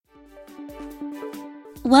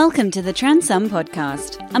Welcome to the Transum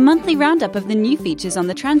Podcast, a monthly roundup of the new features on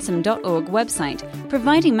the transum.org website,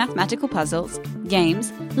 providing mathematical puzzles,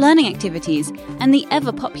 games, learning activities, and the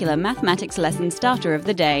ever-popular mathematics lesson starter of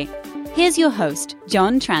the day. Here's your host,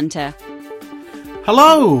 John Tranter.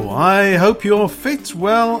 Hello, I hope you're fit,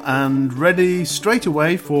 well, and ready straight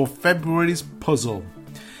away for February's puzzle.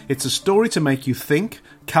 It's a story to make you think,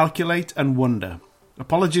 calculate, and wonder.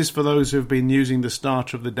 Apologies for those who've been using the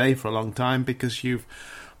starter of the day for a long time, because you've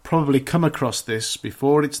probably come across this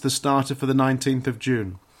before. It's the starter for the 19th of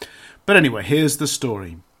June. But anyway, here's the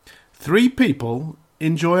story. 3 people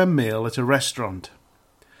enjoy a meal at a restaurant.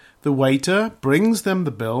 The waiter brings them the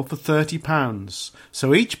bill for £30,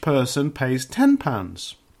 so each person pays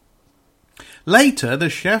 £10. Later, the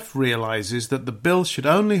chef realises that the bill should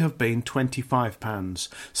only have been £25,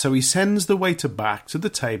 so he sends the waiter back to the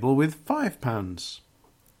table with £5.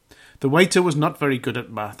 The waiter was not very good at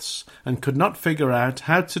maths and could not figure out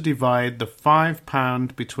how to divide the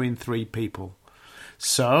 £5 between 3 people.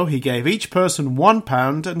 So he gave each person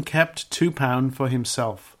 £1 and kept £2 for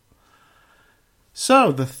himself.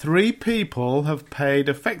 So the 3 people have paid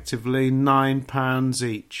effectively £9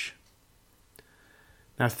 each.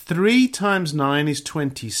 Now 3 times 9 is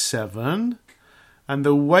 27, and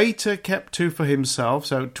the waiter kept 2 for himself,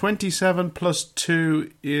 so 27 plus 2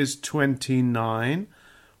 is 29.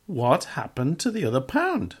 What happened to the other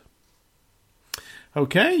pound?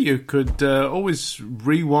 Okay, you could always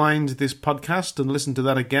rewind this podcast and listen to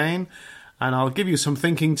that again, and I'll give you some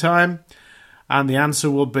thinking time, and the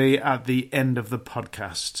answer will be at the end of the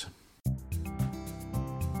podcast.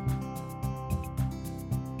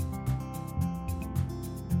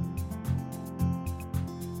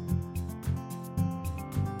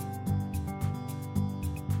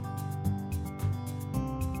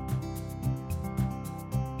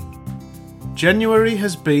 January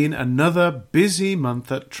has been another busy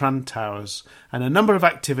month at Tran Towers, and a number of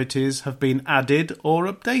activities have been added or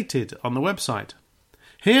updated on the website.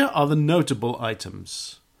 Here are the notable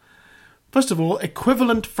items. First of all,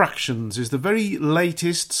 equivalent fractions is the very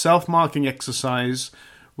latest self-marking exercise,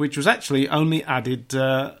 which was actually only added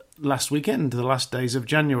last weekend, the last days of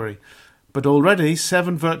January. But already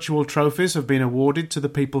 7 virtual trophies have been awarded to the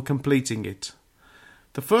people completing it.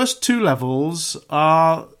 The first 2 levels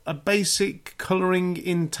are a basic colouring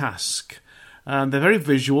in task. They're very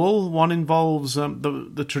visual. One involves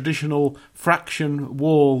the traditional fraction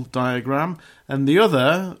wall diagram, and the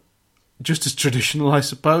other, just as traditional I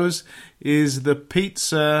suppose, is the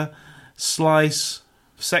pizza slice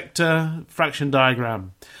sector fraction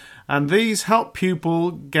diagram. And these help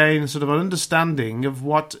pupil gain sort of an understanding of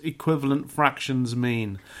what equivalent fractions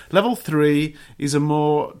mean. Level 3 is a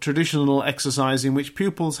more traditional exercise in which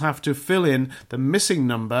pupils have to fill in the missing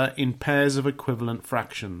number in pairs of equivalent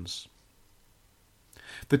fractions.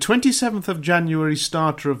 The 27th of January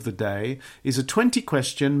starter of the day is a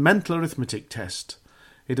 20-question mental arithmetic test.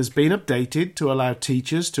 It has been updated to allow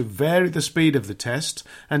teachers to vary the speed of the test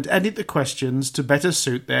and edit the questions to better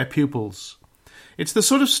suit their pupils. It's the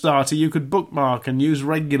sort of starter you could bookmark and use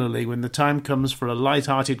regularly when the time comes for a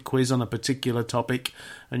light-hearted quiz on a particular topic,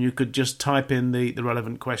 and you could just type in the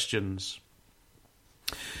relevant questions.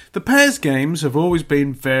 The pairs games have always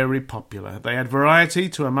been very popular. They add variety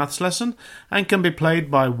to a maths lesson and can be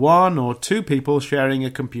played by 1 or 2 people sharing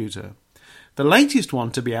a computer. The latest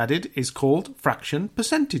one to be added is called Fraction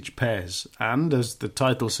Percentage Pairs, and, as the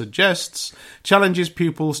title suggests, challenges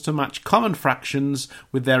pupils to match common fractions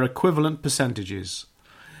with their equivalent percentages.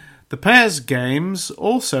 The pairs games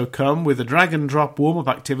also come with a drag-and-drop warm-up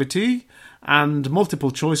activity and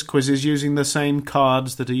multiple-choice quizzes using the same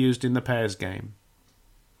cards that are used in the pairs game.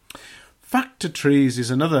 Factor trees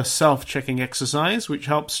is another self-checking exercise which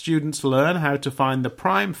helps students learn how to find the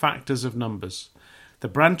prime factors of numbers. The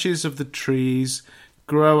branches of the trees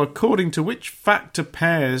grow according to which factor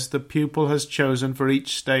pairs the pupil has chosen for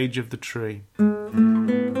each stage of the tree. You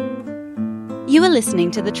are listening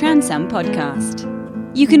to the Transum Podcast.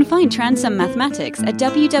 You can find Transum Mathematics at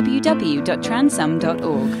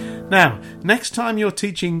www.transum.org. Now, next time you're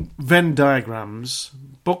teaching Venn diagrams,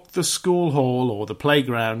 book the school hall or the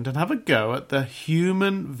playground and have a go at the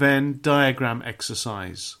human Venn diagram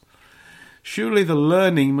exercise. Surely the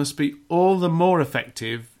learning must be all the more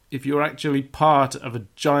effective if you're actually part of a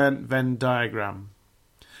giant Venn diagram.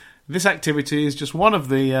 This activity is just one of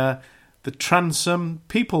the Transum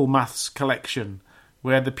People Maths collection,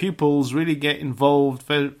 where the pupils really get involved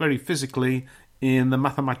very, very physically in the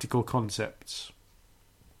mathematical concepts.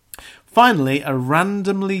 Finally, a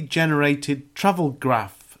randomly generated travel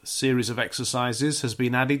graph series of exercises has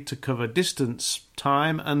been added to cover distance,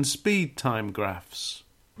 time and speed time graphs.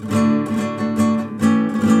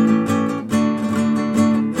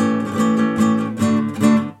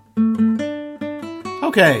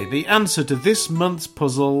 Okay, the answer to this month's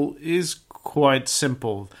puzzle is quite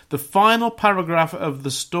simple. The final paragraph of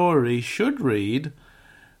the story should read,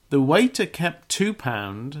 the waiter kept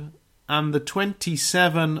 £2 and the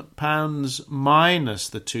 £27 minus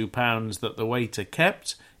the £2 that the waiter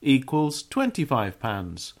kept equals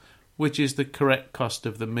 £25, which is the correct cost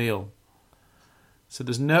of the meal. So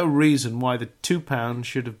there's no reason why the £2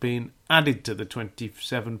 should have been added to the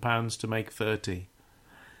 £27 to make 30.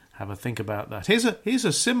 Have a think about that. Here's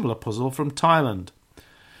a similar puzzle from Thailand.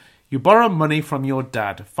 You borrow money from your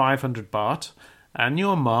dad, 500 baht, and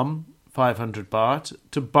your mum, 500 baht,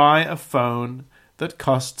 to buy a phone that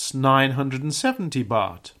costs 970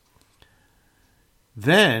 baht.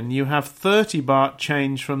 Then you have 30 baht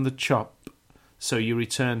change from the shop, so you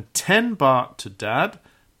return 10 baht to dad,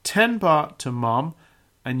 10 baht to mum,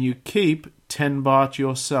 and you keep 10 baht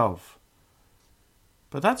yourself.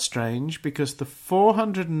 But that's strange because the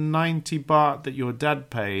 490 baht that your dad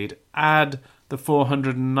paid add the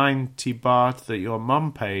 490 baht that your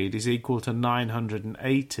mum paid is equal to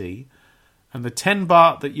 980, and the 10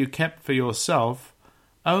 baht that you kept for yourself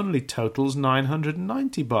only totals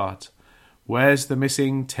 990 baht. Where's the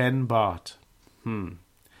missing 10 baht?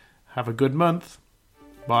 Have a good month.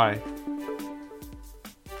 Bye.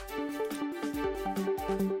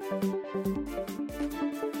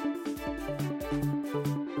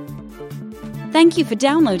 Thank you for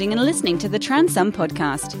downloading and listening to the Transum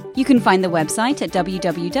podcast. You can find the website at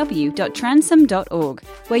www.transum.org,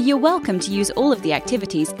 where you're welcome to use all of the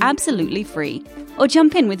activities absolutely free, or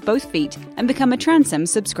jump in with both feet and become a Transum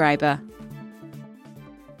subscriber.